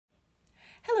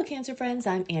Hello, Cancer friends.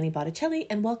 I'm Annie Botticelli,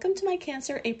 and welcome to my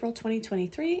Cancer April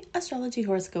 2023 Astrology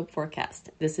Horoscope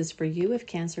Forecast. This is for you if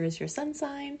Cancer is your sun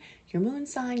sign, your moon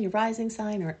sign, your rising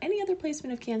sign, or any other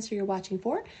placement of Cancer you're watching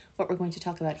for. What we're going to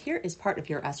talk about here is part of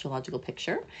your astrological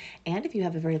picture. And if you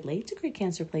have a very late degree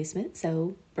Cancer placement,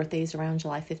 so birthdays around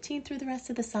July 15th through the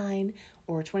rest of the sign,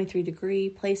 or 23-degree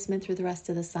placement through the rest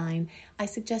of the sign, I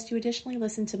suggest you additionally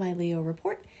listen to my Leo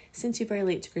report, since you very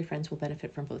late degree friends will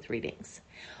benefit from both readings.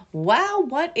 Wow,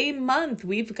 what a month!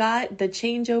 We've got the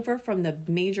changeover from the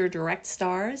major direct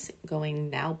stars going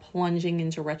now plunging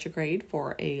into retrograde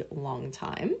for a long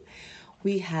time.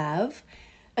 We have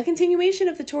a continuation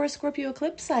of the Taurus-Scorpio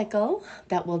eclipse cycle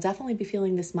that we'll definitely be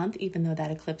feeling this month, even though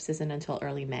that eclipse isn't until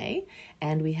early May.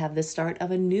 And we have the start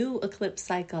of a new eclipse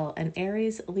cycle, an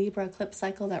Aries-Libra eclipse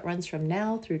cycle that runs from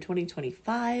now through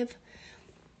 2025.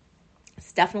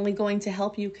 It's definitely going to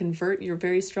help you convert your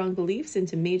very strong beliefs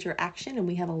into major action, and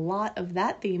we have a lot of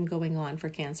that theme going on for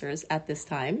Cancers at this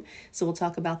time. So we'll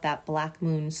talk about that black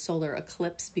moon solar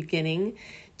eclipse beginning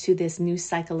to this new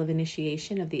cycle of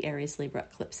initiation of the Aries-Libra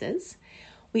eclipses.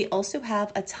 We also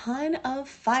have a ton of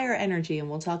fire energy, and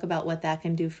we'll talk about what that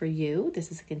can do for you.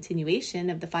 This is a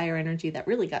continuation of the fire energy that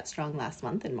really got strong last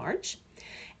month in March.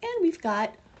 And we've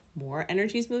got more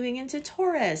energies moving into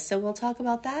Taurus, so we'll talk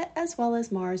about that, as well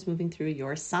as Mars moving through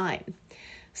your sign.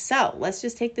 So let's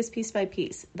just take this piece by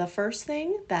piece. The first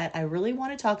thing that I really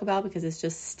want to talk about, because it's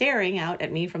just staring out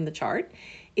at me from the chart,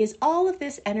 is all of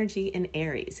this energy in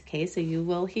Aries. Okay, so you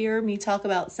will hear me talk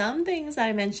about some things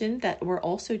I mentioned that were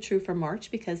also true for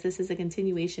March, because this is a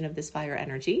continuation of this fire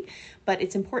energy, but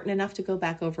it's important enough to go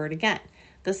back over it again.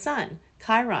 The Sun,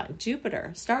 Chiron,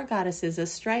 Jupiter, star goddesses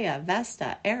Astrea,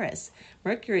 Vesta, Eris,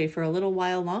 Mercury for a little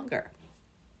while longer,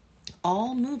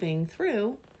 all moving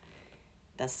through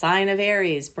the sign of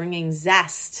Aries, bringing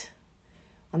zest.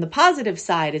 On the positive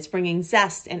side, it's bringing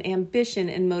zest and ambition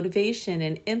and motivation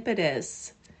and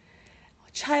impetus,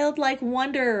 childlike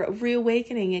wonder,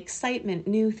 reawakening, excitement,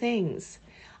 new things.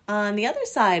 On the other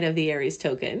side of the Aries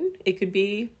token, it could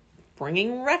be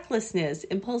bringing recklessness,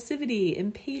 impulsivity,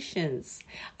 impatience,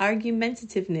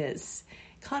 argumentativeness,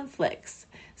 conflicts.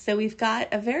 So we've got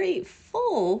a very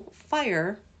full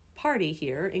fire party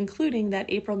here, including that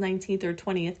April 19th or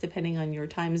 20th, depending on your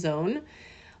time zone,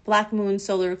 black moon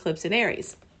solar eclipse in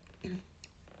Aries,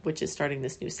 which is starting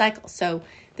this new cycle. So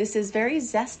this is very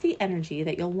zesty energy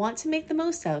that you'll want to make the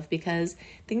most of, because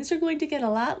things are going to get a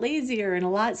lot lazier and a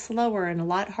lot slower and a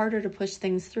lot harder to push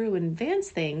things through and advance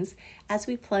things as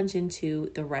we plunge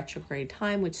into the retrograde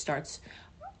time, which starts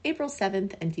April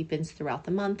 7th and deepens throughout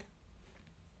the month.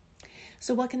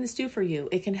 So what can this do for you?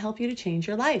 It can help you to change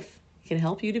your life. It can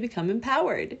help you to become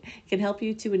empowered. It can help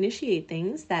you to initiate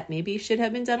things that maybe should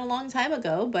have been done a long time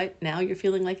ago, but now you're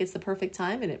feeling like it's the perfect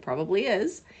time, and it probably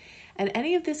is. And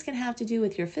any of this can have to do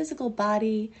with your physical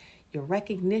body, your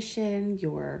recognition,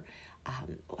 your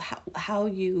how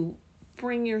you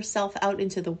bring yourself out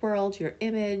into the world, your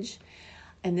image.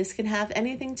 And this can have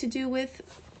anything to do with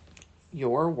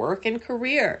your work and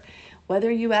career.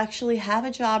 Whether you actually have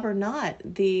a job or not,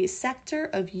 the sector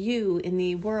of you in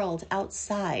the world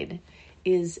outside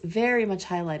is very much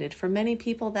highlighted. For many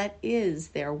people, that is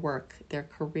their work, their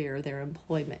career, their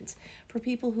employment. For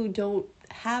people who don't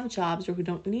have jobs or who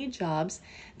don't need jobs,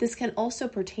 this can also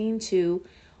pertain to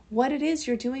what it is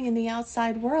you're doing in the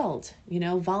outside world. You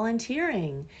know,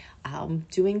 volunteering,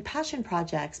 doing passion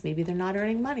projects. Maybe they're not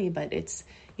earning money, but it's,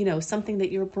 you know, something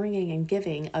that you're bringing and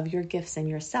giving of your gifts and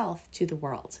yourself to the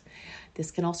world. This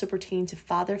can also pertain to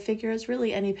father figures,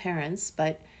 really any parents,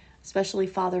 but especially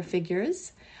father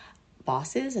figures,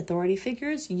 bosses, authority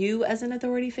figures, you as an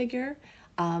authority figure,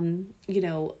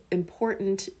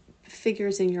 important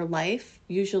figures in your life.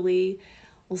 Usually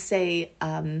we'll say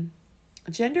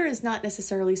gender is not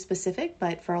necessarily specific,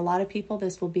 but for a lot of people,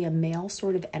 this will be a male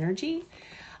sort of energy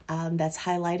that's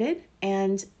highlighted.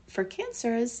 And for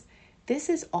Cancers, this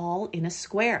is all in a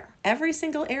square. Every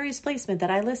single Aries placement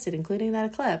that I listed, including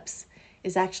that eclipse,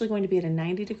 is actually going to be at a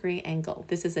 90-degree angle.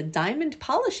 This is a diamond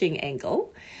polishing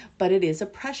angle, but it is a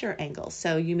pressure angle.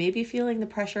 So you may be feeling the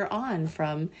pressure on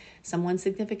from someone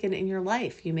significant in your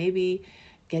life. You may be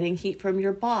getting heat from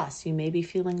your boss. You may be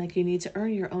feeling like you need to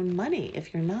earn your own money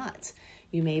if you're not.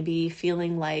 You may be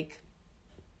feeling like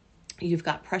you've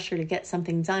got pressure to get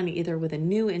something done, either with a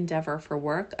new endeavor for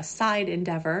work, a side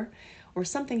endeavor, or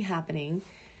something happening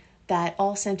that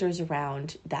all centers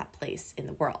around that place in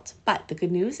the world. But the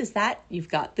good news is that you've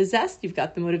got the zest, you've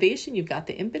got the motivation, you've got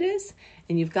the impetus,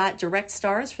 and you've got direct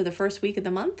stars for the first week of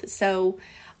the month. So,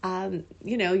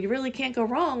 you really can't go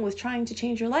wrong with trying to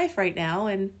change your life right now.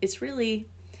 And it's really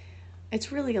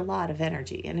It's really a lot of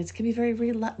energy, and it can be very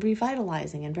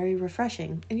revitalizing and very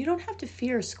refreshing. And you don't have to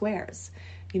fear squares.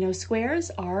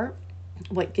 Squares are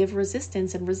what give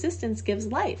resistance, and resistance gives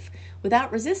life.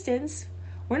 Without resistance,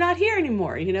 we're not here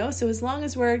anymore, So as long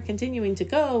as we're continuing to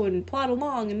go and plod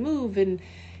along and move, and,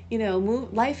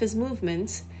 life is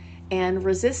movement, and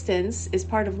resistance is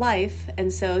part of life.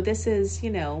 And so this is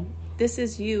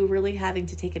you really having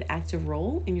to take an active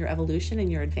role in your evolution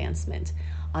and your advancement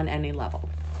on any level.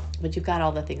 But you've got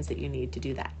all the things that you need to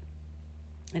do that.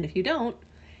 And if you don't,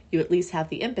 you at least have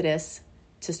the impetus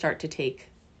to start to take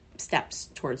steps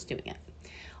towards doing it.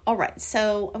 All right,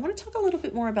 so I want to talk a little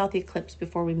bit more about the eclipse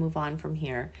before we move on from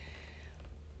here.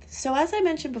 So as I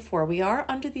mentioned before, we are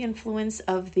under the influence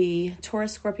of the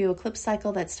Taurus-Scorpio eclipse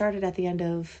cycle that started at the end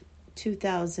of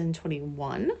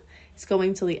 2021. It's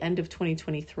going till the end of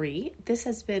 2023. This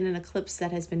has been an eclipse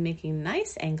that has been making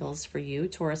nice angles for you,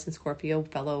 Taurus and Scorpio,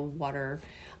 fellow water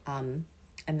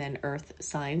and then earth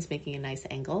signs, making a nice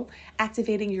angle,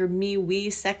 activating your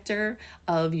me-we sector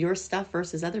of your stuff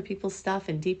versus other people's stuff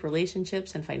and deep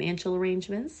relationships and financial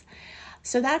arrangements.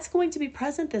 So that's going to be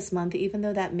present this month, even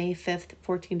though that May 5th,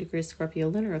 14 degrees Scorpio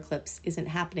lunar eclipse isn't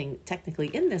happening technically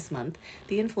in this month.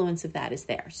 The influence of that is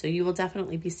there. So you will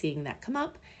definitely be seeing that come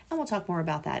up, and we'll talk more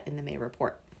about that in the May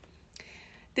report.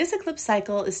 This eclipse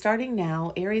cycle is starting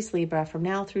now, Aries Libra, from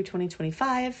now through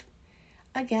 2025.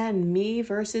 Again, me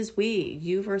versus we,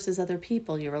 you versus other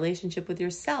people, your relationship with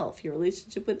yourself, your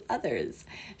relationship with others,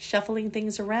 shuffling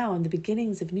things around, the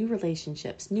beginnings of new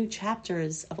relationships, new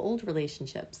chapters of old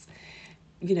relationships,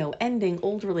 ending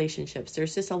old relationships.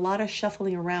 There's just a lot of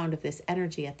shuffling around of this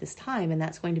energy at this time, and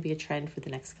that's going to be a trend for the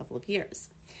next couple of years.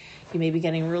 You may be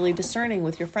getting really discerning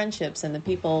with your friendships and the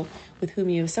people with whom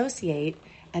you associate,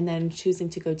 and then choosing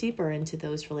to go deeper into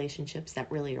those relationships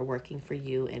that really are working for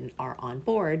you and are on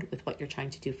board with what you're trying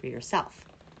to do for yourself.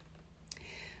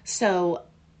 So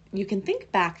you can think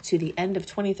back to the end of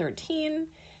 2013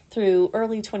 through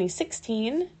early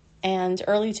 2016 and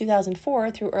early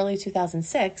 2004 through early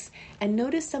 2006 and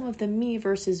notice some of the me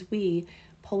versus we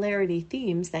polarity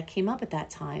themes that came up at that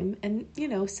time. And,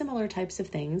 similar types of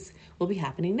things will be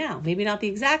happening now. Maybe not the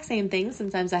exact same things.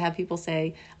 Sometimes I have people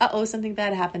say, something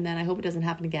bad happened then. I hope it doesn't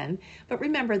happen again. But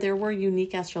remember, there were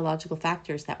unique astrological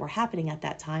factors that were happening at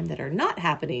that time that are not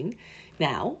happening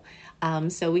now.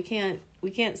 So we can't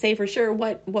say for sure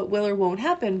what will or won't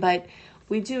happen, but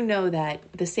we do know that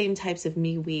the same types of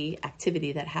me-we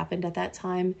activity that happened at that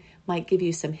time might give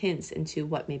you some hints into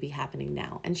what may be happening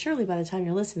now. And surely by the time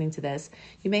you're listening to this,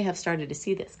 you may have started to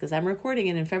see this, because I'm recording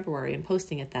it in February and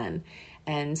posting it then.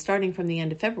 And starting from the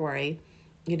end of February,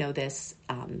 this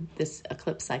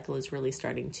eclipse cycle is really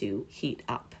starting to heat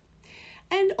up.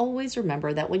 And always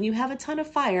remember that when you have a ton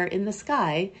of fire in the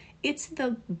sky, it's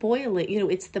the boiling,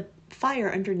 it's the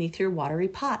fire underneath your watery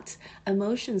pot,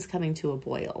 emotions coming to a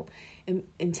boil,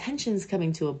 intentions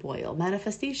coming to a boil,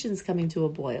 manifestations coming to a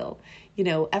boil.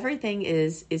 Everything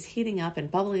is heating up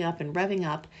and bubbling up and revving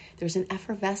up. There's an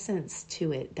effervescence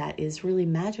to it that is really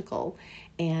magical.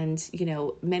 And,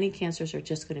 many Cancers are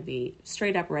just going to be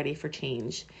straight up ready for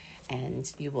change.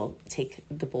 And you will take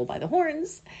the bull by the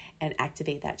horns and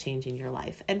activate that change in your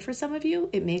life. And for some of you,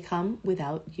 it may come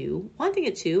without you wanting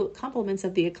it to, compliments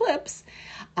of the eclipse.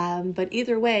 But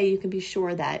either way, you can be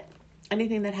sure that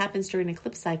anything that happens during an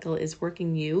eclipse cycle is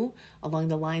working you along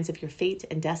the lines of your fate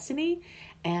and destiny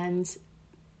and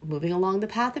moving along the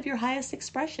path of your highest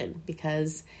expression,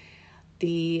 because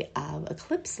the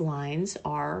eclipse lines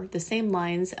are the same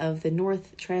lines of the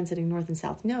north transiting north and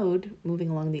south node moving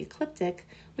along the ecliptic,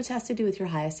 which has to do with your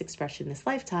highest expression this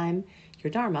lifetime, your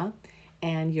dharma,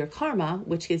 and your karma,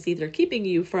 which is either keeping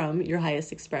you from your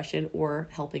highest expression or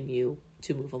helping you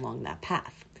to move along that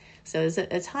path. So it's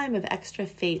a time of extra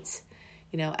fate,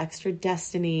 extra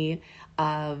destiny,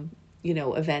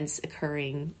 events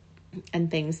occurring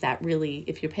and things that really,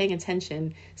 if you're paying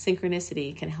attention,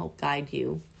 synchronicity can help guide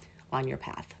you on your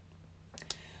path.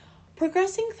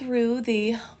 Progressing through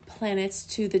the planets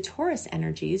to the Taurus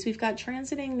energies, we've got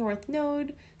transiting North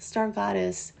Node, Star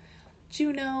Goddess,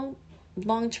 Juno,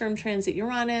 long-term transit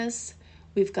Uranus.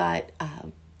 We've got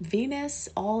Venus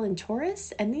all in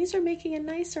Taurus, and these are making a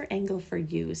nicer angle for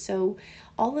you. So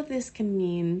all of this can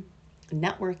mean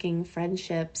networking,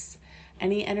 friendships,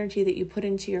 any energy that you put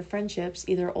into your friendships,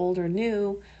 either old or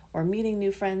new, or meeting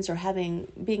new friends, or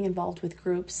being involved with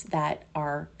groups that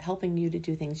are helping you to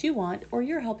do things you want, or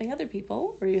you're helping other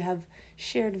people, or you have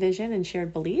shared vision and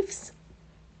shared beliefs.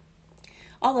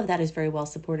 All of that is very well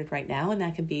supported right now, and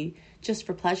that can be just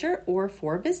for pleasure or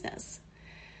for business.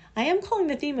 I am calling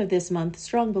the theme of this month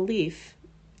strong belief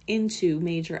into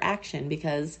major action,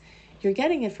 because you're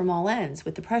getting it from all ends,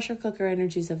 with the pressure cooker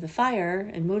energies of the fire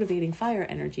and motivating fire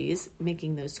energies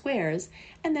making those squares,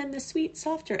 and then the sweet,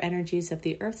 softer energies of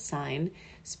the earth sign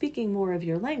speaking more of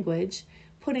your language,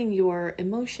 putting your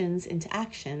emotions into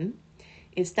action.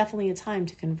 It's definitely a time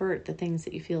to convert the things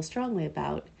that you feel strongly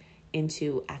about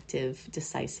into active,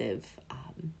 decisive,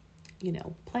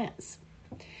 plans.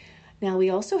 Now,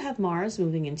 we also have Mars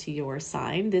moving into your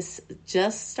sign. This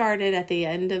just started at the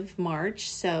end of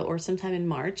March, or sometime in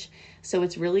March. So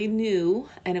it's really new,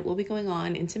 and it will be going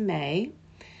on into May.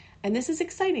 And this is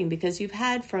exciting because you've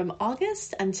had from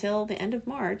August until the end of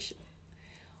March,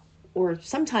 or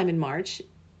sometime in March,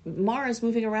 Mars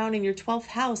moving around in your 12th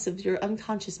house of your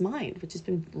unconscious mind, which has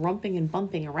been rumping and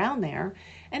bumping around there.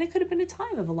 And it could have been a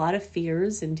time of a lot of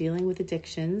fears and dealing with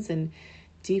addictions and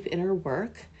deep inner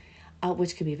work,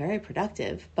 which can be very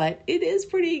productive, but it is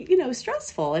pretty,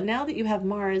 stressful. And now that you have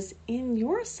Mars in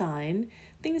your sign,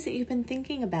 things that you've been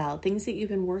thinking about, things that you've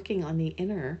been working on the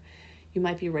inner, you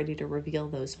might be ready to reveal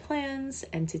those plans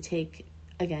and to take,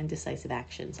 again, decisive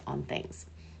actions on things.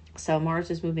 So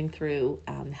Mars is moving through,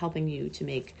 helping you to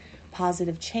make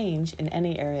positive change in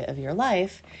any area of your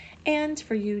life, and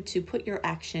for you to put your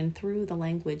action through the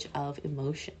language of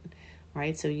emotion,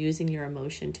 right? So using your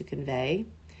emotion to convey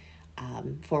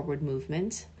forward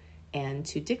movement and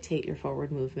to dictate your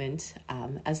forward movement,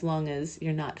 as long as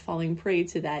you're not falling prey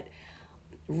to that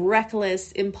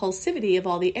reckless impulsivity of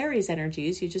all the Aries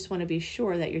energies. You just want to be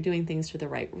sure that you're doing things for the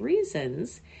right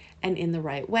reasons and in the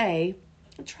right way.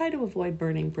 Try to avoid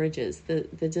burning bridges. The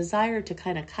desire to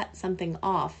kind of cut something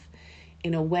off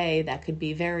in a way that could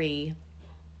be very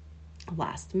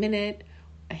last minute,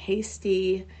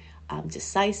 hasty,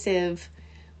 decisive.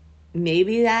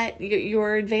 Maybe that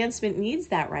your advancement needs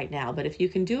that right now, but if you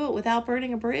can do it without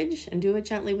burning a bridge and do it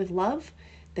gently with love,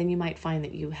 then you might find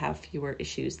that you have fewer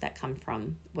issues that come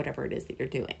from whatever it is that you're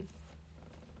doing.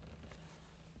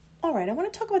 All right, I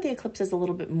want to talk about the eclipses a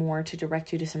little bit more to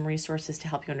direct you to some resources to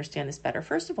help you understand this better.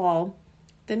 First of all,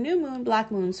 the new moon, black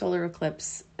moon, solar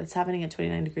eclipse that's happening at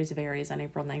 29 degrees of Aries on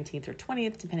April 19th or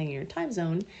 20th, depending on your time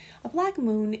zone. A black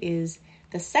moon is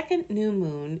the second new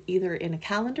moon, either in a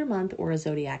calendar month or a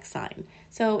zodiac sign.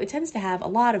 So it tends to have a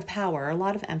lot of power, a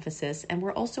lot of emphasis, and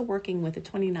we're also working with a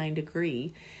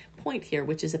 29-degree point here,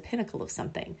 which is a pinnacle of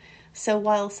something. So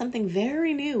while something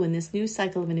very new in this new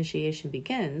cycle of initiation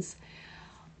begins,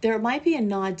 there might be a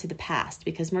nod to the past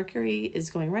because Mercury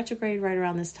is going retrograde right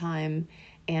around this time,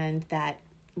 and that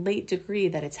late degree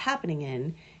that it's happening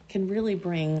in can really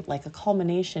bring like a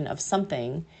culmination of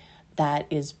something that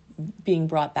is being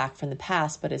brought back from the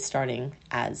past but is starting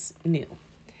as new.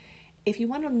 If you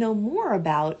want to know more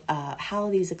about how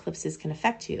these eclipses can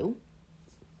affect you,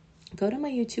 go to my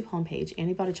YouTube homepage,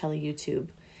 Annie Botticelli YouTube,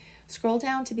 scroll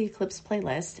down to the eclipse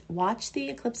playlist, watch the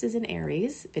eclipses in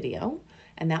Aries video,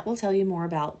 and that will tell you more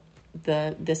about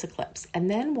this eclipse. And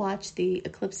then watch the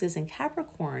eclipses in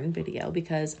Capricorn video,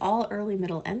 because all early,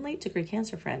 middle, and late degree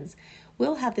Cancer friends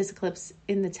will have this eclipse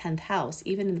in the 10th house,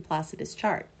 even in the Placidus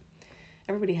chart.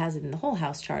 Everybody has it in the whole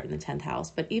house chart in the 10th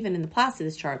house, but even in the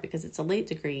Placidus chart, because it's a late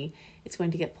degree, it's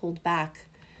going to get pulled back.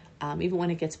 Even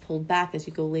when it gets pulled back as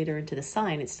you go later into the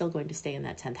sign, it's still going to stay in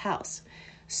that 10th house.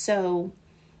 So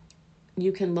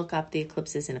you can look up the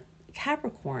eclipses in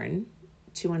Capricorn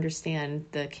to understand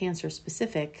the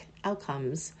Cancer-specific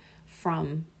outcomes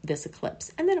from this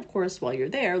eclipse. And then, of course, while you're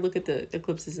there, look at the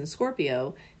eclipses in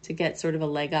Scorpio to get sort of a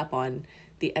leg up on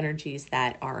the energies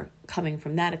that are coming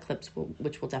from that eclipse,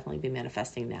 which will definitely be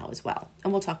manifesting now as well.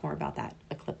 And we'll talk more about that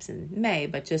eclipse in May,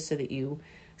 but just so that you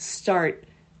start,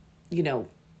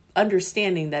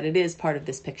 understanding that it is part of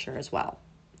this picture as well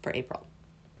for April.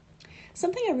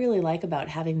 Something I really like about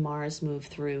having Mars move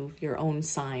through your own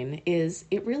sign is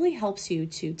it really helps you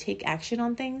to take action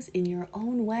on things in your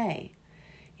own way.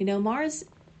 Mars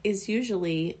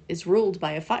is ruled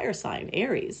by a fire sign,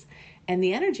 Aries, and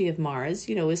the energy of Mars,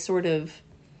 is sort of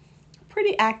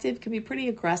pretty active, can be pretty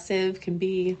aggressive, can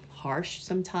be harsh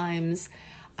sometimes,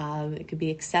 it could be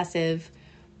excessive.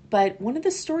 But one of the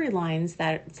storylines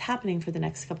that's happening for the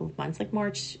next couple of months, like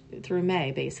March through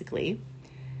May, basically,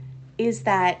 is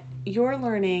that you're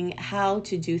learning how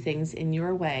to do things in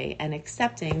your way and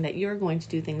accepting that you're going to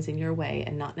do things in your way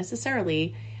and not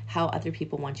necessarily how other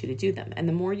people want you to do them. And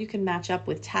the more you can match up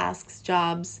with tasks,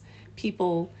 jobs,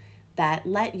 people that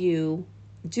let you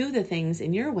do the things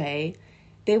in your way,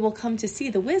 they will come to see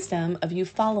the wisdom of you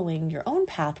following your own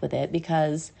path with it,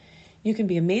 because you can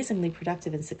be amazingly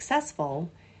productive and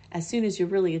successful as soon as you're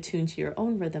really attuned to your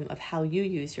own rhythm of how you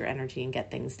use your energy and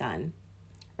get things done,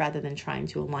 rather than trying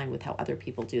to align with how other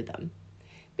people do them.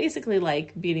 Basically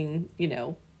like going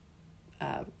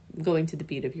to the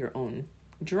beat of your own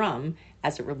drum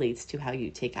as it relates to how you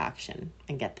take action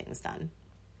and get things done.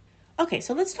 Okay,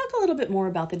 so let's talk a little bit more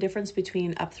about the difference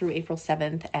between up through April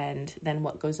 7th and then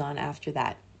what goes on after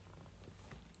that.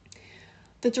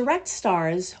 The direct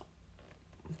stars,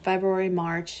 February,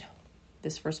 March,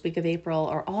 this first week of April,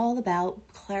 are all about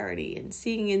clarity and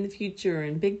seeing in the future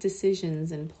and big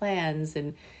decisions and plans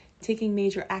and taking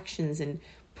major actions and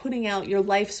putting out your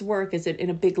life's work as in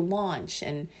a big launch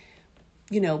and,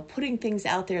 putting things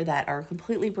out there that are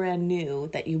completely brand new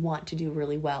that you want to do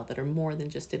really well, that are more than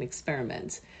just an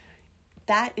experiment.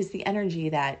 That is the energy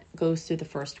that goes through the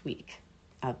first week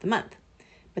of the month.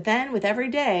 But then with every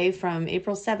day from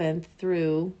April 7th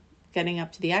through getting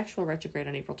up to the actual retrograde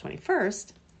on April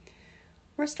 21st,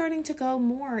 we're starting to go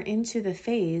more into the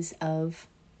phase of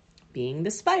being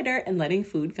the spider and letting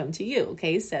food come to you.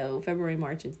 Okay, so February,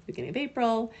 March, into the beginning of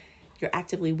April, you're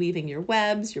actively weaving your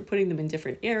webs, you're putting them in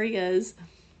different areas.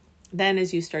 Then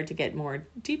as you start to get more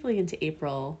deeply into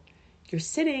April, you're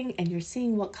sitting and you're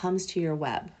seeing what comes to your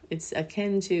web. It's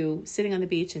akin to sitting on the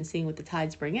beach and seeing what the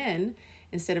tides bring in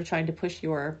instead of trying to push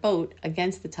your boat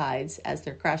against the tides as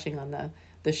they're crashing on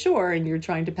the shore and you're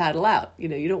trying to paddle out.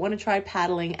 You don't want to try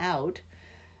paddling out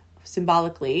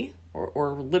symbolically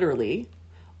or literally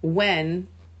when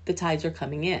the tides are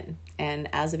coming in. And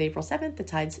as of April 7th, the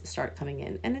tides start coming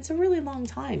in. And it's a really long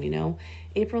time,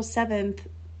 April 7th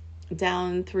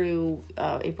down through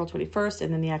April 21st,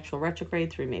 and then the actual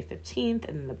retrograde through May 15th,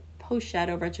 and then the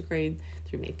post-shadow retrograde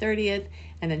through May 30th.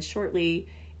 And then shortly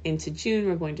into June,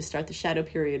 we're going to start the shadow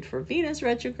period for Venus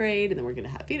retrograde, and then we're going to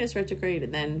have Venus retrograde,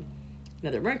 and then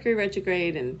another Mercury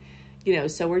retrograde. And,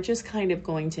 so we're just kind of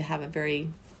going to have a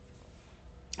very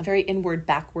inward,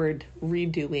 backward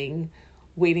redoing,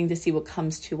 waiting to see what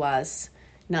comes to us,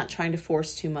 not trying to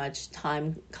force too much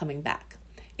time coming back.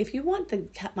 If you want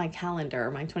my calendar,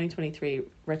 my 2023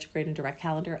 retrograde and direct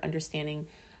calendar, understanding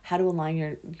how to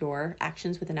align your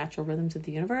actions with the natural rhythms of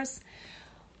the universe,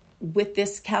 with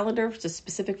this calendar, just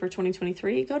specific for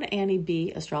 2023, go to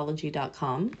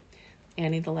AnnieBAstrology.com.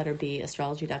 Annie, the letter B,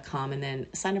 astrology.com, and then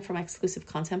sign up for my exclusive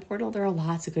content portal. There are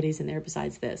lots of goodies in there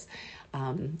besides this,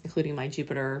 including my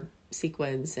Jupiter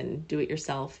sequence and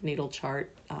do-it-yourself natal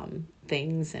chart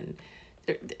things, and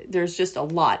there's just a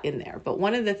lot in there. But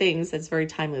one of the things that's very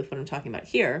timely with what I'm talking about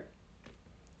here,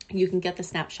 you can get the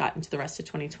snapshot into the rest of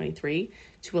 2023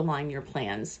 to align your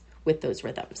plans with those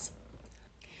rhythms.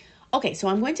 Okay, so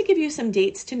I'm going to give you some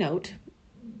dates to note.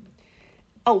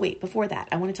 Oh, wait, before that,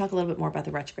 I want to talk a little bit more about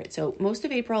the retrograde. So most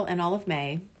of April and all of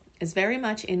May is very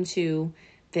much into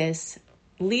this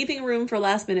leaving room for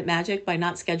last minute magic by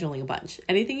not scheduling a bunch.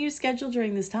 Anything you schedule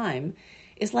during this time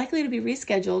is likely to be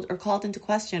rescheduled or called into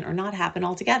question or not happen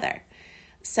altogether.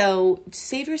 So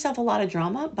save yourself a lot of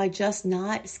drama by just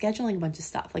not scheduling a bunch of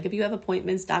stuff. Like if you have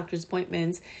appointments, doctor's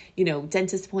appointments,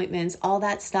 dentist appointments, all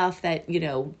that stuff that,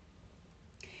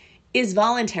 is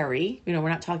voluntary. We're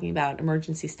not talking about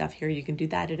emergency stuff here. You can do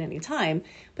that at any time.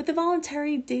 But the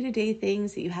voluntary day-to-day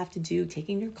things that you have to do,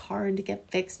 taking your car in to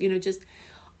get fixed, just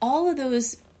all of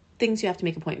those things you have to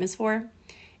make appointments for.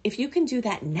 If you can do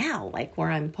that now, like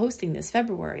where I'm posting this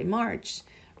February, March,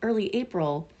 early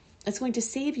April, it's going to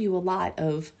save you a lot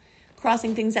of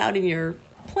crossing things out in your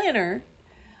planner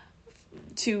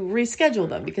to reschedule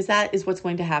them, because that is what's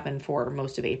going to happen for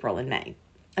most of April and May.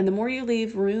 And the more you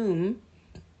leave room,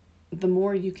 the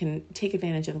more you can take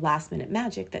advantage of last minute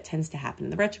magic that tends to happen in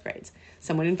the retrogrades.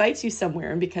 Someone invites you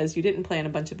somewhere, and because you didn't plan a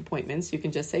bunch of appointments, you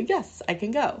can just say, yes, I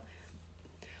can go.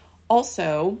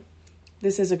 Also,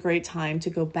 this is a great time to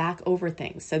go back over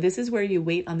things. So this is where you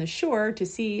wait on the shore to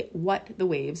see what the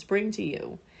waves bring to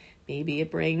you. Maybe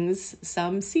it brings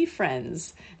some sea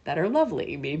friends that are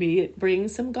lovely. Maybe it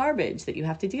brings some garbage that you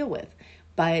have to deal with.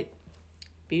 But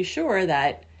be sure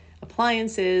that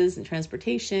appliances and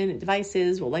transportation and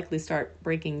devices will likely start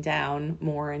breaking down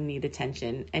more and need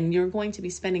attention. And you're going to be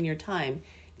spending your time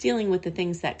dealing with the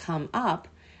things that come up,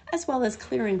 as well as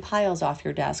clearing piles off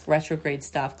your desk, retrograde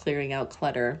stuff, clearing out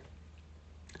clutter,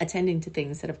 attending to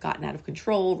things that have gotten out of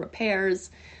control,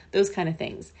 repairs, those kind of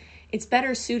things. It's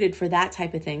better suited for that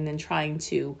type of thing than trying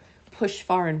to push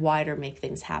far and wide or make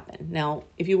things happen. Now,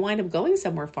 if you wind up going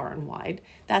somewhere far and wide,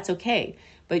 that's okay.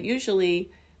 But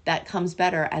usually that comes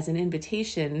better as an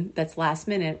invitation that's last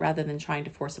minute rather than trying to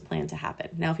force a plan to happen.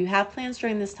 Now, if you have plans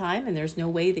during this time and there's no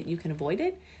way that you can avoid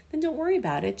it, then don't worry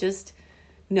about it. Just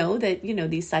know that,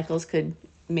 these cycles could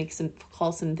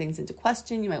call some things into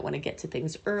question. You might want to get to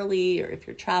things early, or if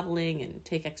you're traveling, and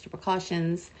take extra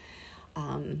precautions.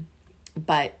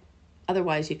 But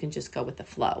otherwise you can just go with the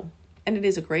flow. And it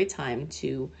is a great time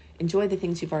to enjoy the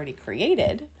things you've already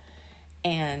created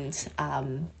and,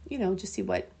 just see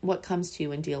what comes to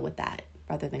you and deal with that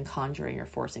rather than conjuring or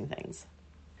forcing things.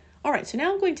 All right, so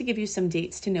now I'm going to give you some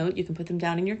dates to note. You can put them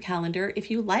down in your calendar.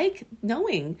 If you like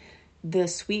knowing the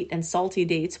sweet and salty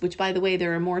dates, which, by the way,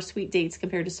 there are more sweet dates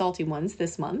compared to salty ones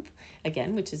this month,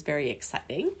 again, which is very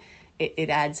exciting. It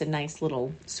adds a nice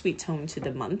little sweet tone to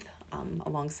the month,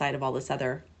 alongside of all this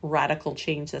other radical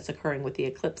change that's occurring with the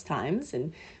eclipse times,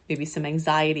 and maybe some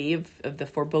anxiety of the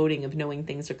foreboding of knowing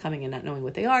things are coming and not knowing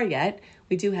what they are yet.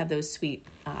 We do have those sweet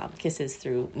kisses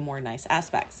through more nice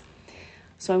aspects.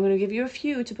 So I'm going to give you a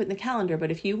few to put in the calendar,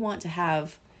 but if you want to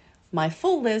have my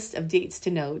full list of dates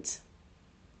to note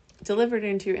delivered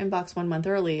into your inbox 1 month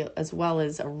early, as well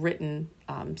as a written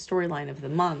storyline of the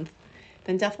month,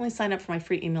 then definitely sign up for my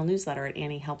free email newsletter at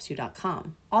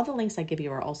anniehelpsyou.com. All the links I give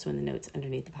you are also in the notes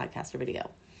underneath the podcast or video.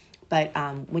 But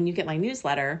when you get my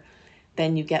newsletter,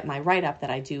 then you get my write-up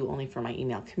that I do only for my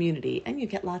email community, and you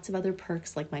get lots of other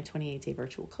perks like my 28-day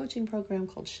virtual coaching program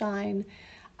called Shine,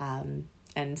 and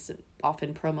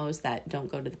often promos that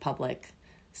don't go to the public.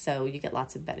 So you get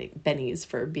lots of bennies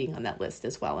for being on that list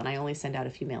as well. And I only send out a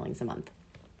few mailings a month.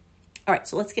 All right,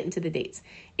 so let's get into the dates.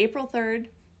 April 3rd,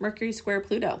 Mercury square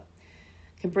Pluto.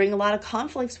 Can bring a lot of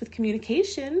conflicts with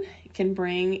communication. It can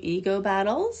bring ego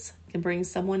battles. It can bring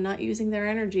someone not using their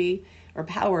energy or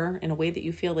power in a way that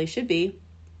you feel they should be.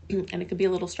 And it could be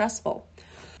a little stressful.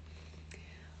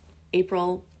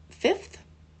 April 5th,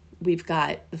 we've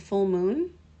got the full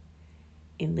moon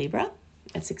in Libra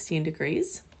at 16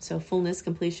 degrees. So fullness,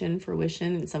 completion,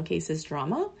 fruition, in some cases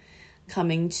drama,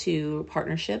 coming to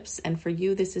partnerships. And for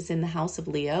you, this is in the house of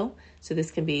Leo. So this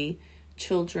can be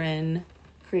children,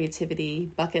 creativity,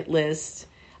 bucket list,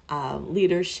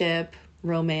 leadership,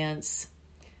 romance.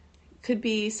 Could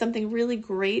be something really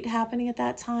great happening at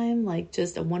that time, like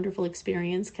just a wonderful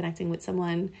experience connecting with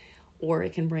someone, or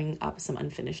it can bring up some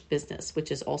unfinished business,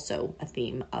 which is also a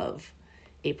theme of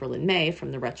April and May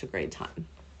from the retrograde time.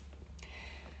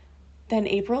 Then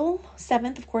April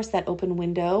 7th, of course, that open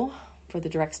window for the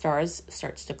direct stars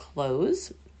starts to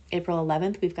close. April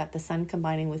 11th, we've got the sun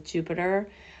combining with Jupiter,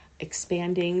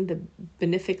 expanding the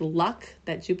benefic luck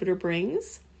that Jupiter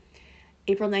brings.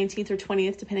 April 19th or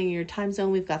 20th, depending on your time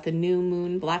zone, we've got the new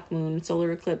moon, black moon,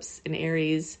 solar eclipse in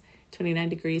Aries, 29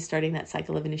 degrees, starting that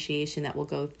cycle of initiation that will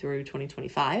go through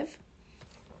 2025.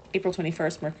 April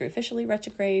 21st, Mercury officially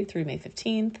retrograde through May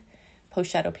 15th.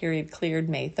 Post-shadow period cleared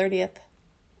May 30th.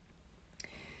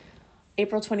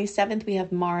 April 27th, we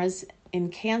have Mars in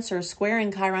Cancer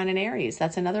squaring Chiron in Aries.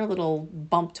 That's another little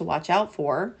bump to watch out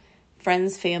for.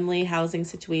 Friends, family, housing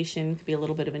situation could be a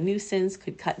little bit of a nuisance,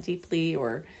 could cut deeply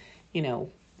or,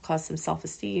 cause some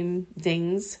self-esteem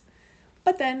dings.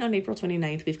 But then on April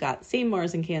 29th, we've got same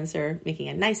Mars in Cancer making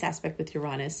a nice aspect with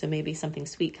Uranus. So maybe something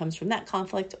sweet comes from that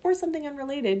conflict, or something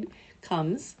unrelated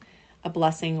comes, a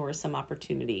blessing or some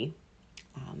opportunity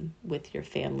with your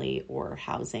family or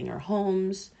housing or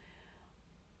homes,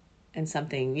 and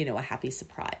something, a happy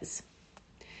surprise.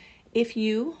 If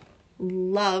you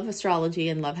love astrology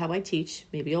and love how I teach,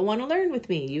 maybe you'll want to learn with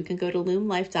me. You can go to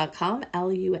lumelife.com,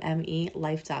 Lume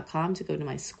life.com, to go to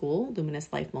my school,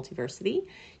 Luminous Life Multiversity.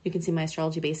 You can see my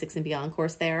Astrology Basics and Beyond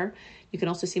course there. You can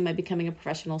also see my Becoming a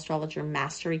Professional Astrologer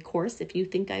Mastery course. If you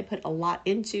think I put a lot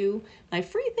into my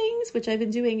free things, which I've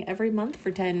been doing every month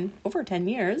for over 10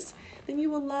 years, then you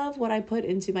will love what I put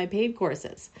into my paid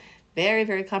courses. Very,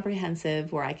 very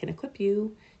comprehensive, where I can equip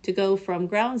you to go from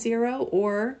ground zero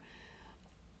or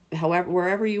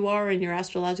wherever you are in your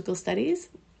astrological studies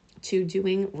to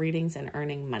doing readings and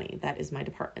earning money. That is my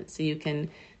department. So you can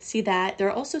see that. There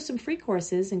are also some free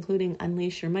courses, including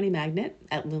Unleash Your Money Magnet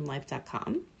at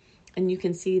lumelife.com. And you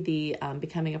can see the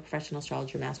Becoming a Professional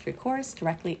Astrologer Mastery course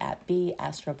directly at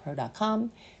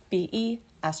beastropro.com,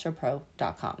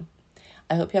 beastropro.com.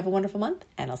 I hope you have a wonderful month,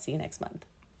 and I'll see you next month.